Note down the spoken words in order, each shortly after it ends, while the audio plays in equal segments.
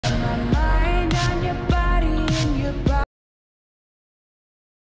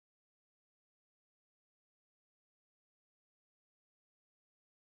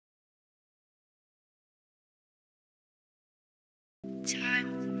I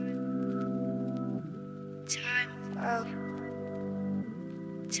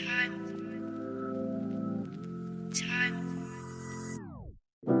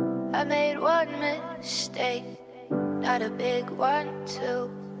made one mistake, not a big one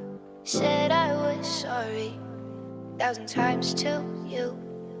too. Said I was sorry 1,000 times to you.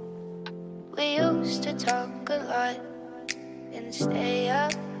 We used to talk a lot and stay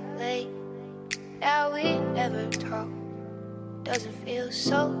up late. Now we never talk, doesn't feel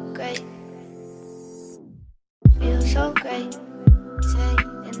so great. Feel so great, say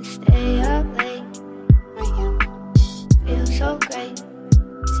and stay up late. Feel so great,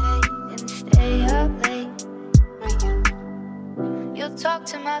 say and stay up late. You talk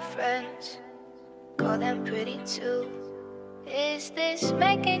to my friends, call them pretty too. Is this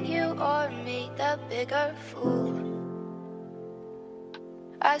making you or me the bigger fool?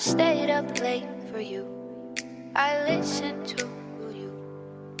 I stayed up late for you, I listened to you.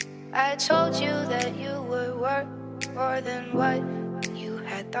 I told you that you were worth more than what you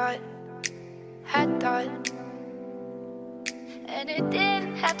had thought. And it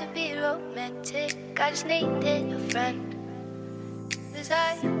didn't have to be romantic, I just needed a friend, 'cause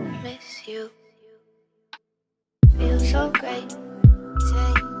I miss you. Feel so great,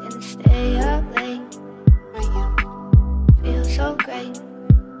 say and stay up late. Feel so great,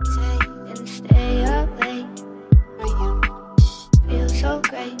 say and stay up late. Feel so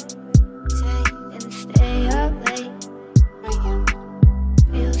great, say and stay up late.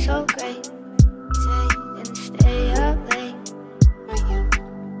 Feel so great, say and stay up late.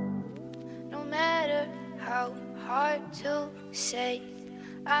 No matter how hard to say,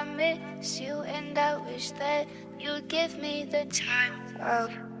 I miss you and I wish that you'd give me the time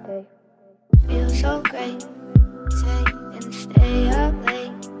of day. Feel so great, say and stay up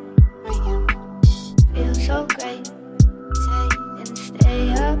late. Feel so great, say and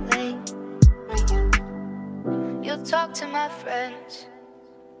stay up late. You talk to my friends,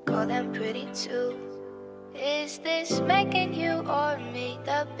 call them pretty too. Is this making you or me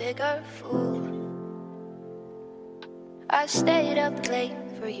the bigger fool? I stayed up late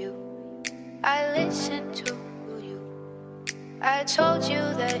for you, I listened to you. I told you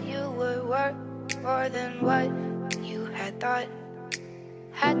that you were worth more than what you had thought.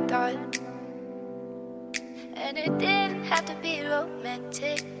 And it didn't have to be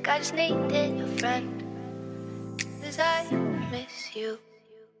romantic, I just needed a friend, 'cause I miss you.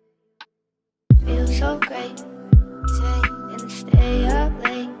 Feel so great, say and stay up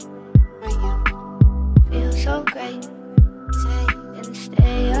late. Feel so great, say and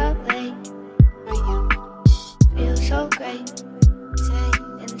stay up late. Feel so great, say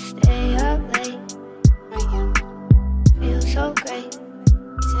and stay up late. Feel so great,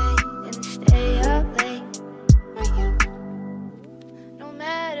 say and stay up late. No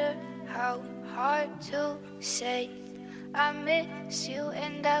matter how hard to say, I miss you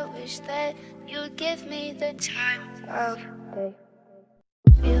and I wish that you'd give me the time of day.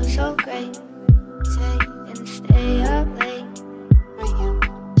 Feel so great,